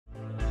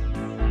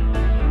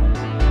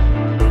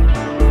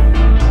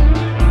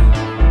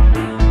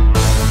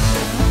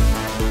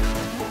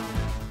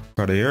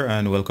Ricardo here,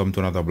 and welcome to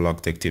another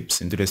blog tech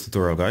tips. In today's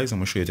tutorial, guys, I'm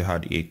going to show you how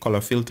to add a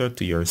color filter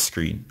to your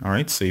screen.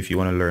 Alright, so if you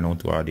want to learn how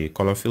to add a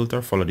color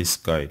filter, follow this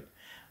guide.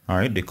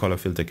 Alright, the color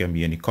filter can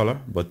be any color,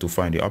 but to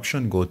find the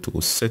option, go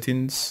to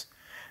settings.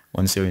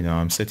 Once you're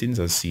in settings,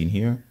 as seen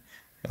here,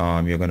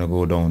 you're going to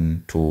go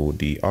down to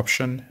the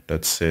option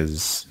that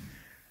says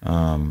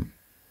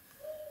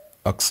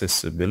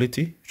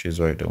accessibility, which is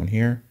right down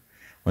here.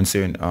 Once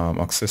you're in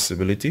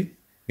accessibility,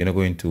 you're going to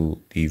go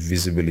into the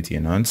visibility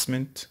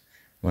enhancement.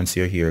 Once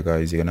you're here,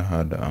 guys, you're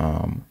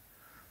gonna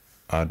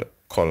add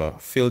color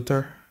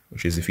filter,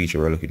 which is the feature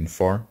we're looking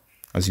for.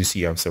 As you see,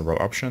 you have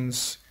several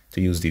options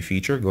to use the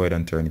feature. Go ahead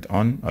and turn it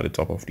on at the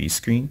top of the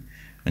screen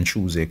and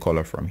choose a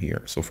color from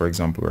here. So for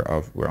example,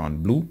 we're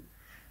on blue,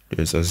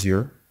 there's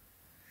azure,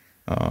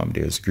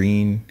 there's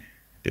green,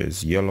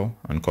 there's yellow,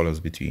 and colors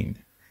between.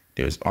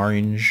 There's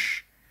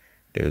orange,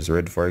 there's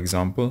red, for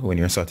example. When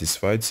you're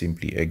satisfied,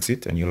 simply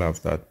exit and you'll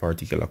have that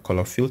particular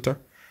color filter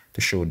to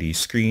show the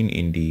screen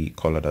in the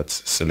color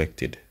that's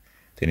selected.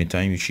 At any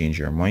time you change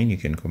your mind, you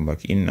can come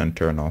back in and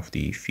turn off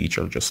the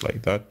feature just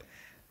like that,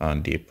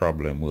 and the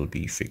problem will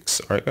be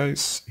fixed. Alright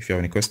guys, if you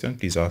have any questions,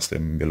 please ask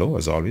them below.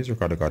 As always,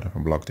 Ricardo Garden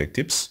from Blog Tech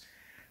Tips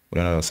with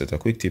another set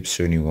of quick tips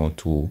showing you how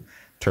to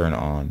turn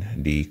on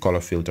the color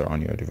filter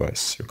on your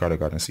device. Ricardo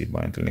Garden, see you.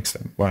 Bye until next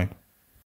time. Bye.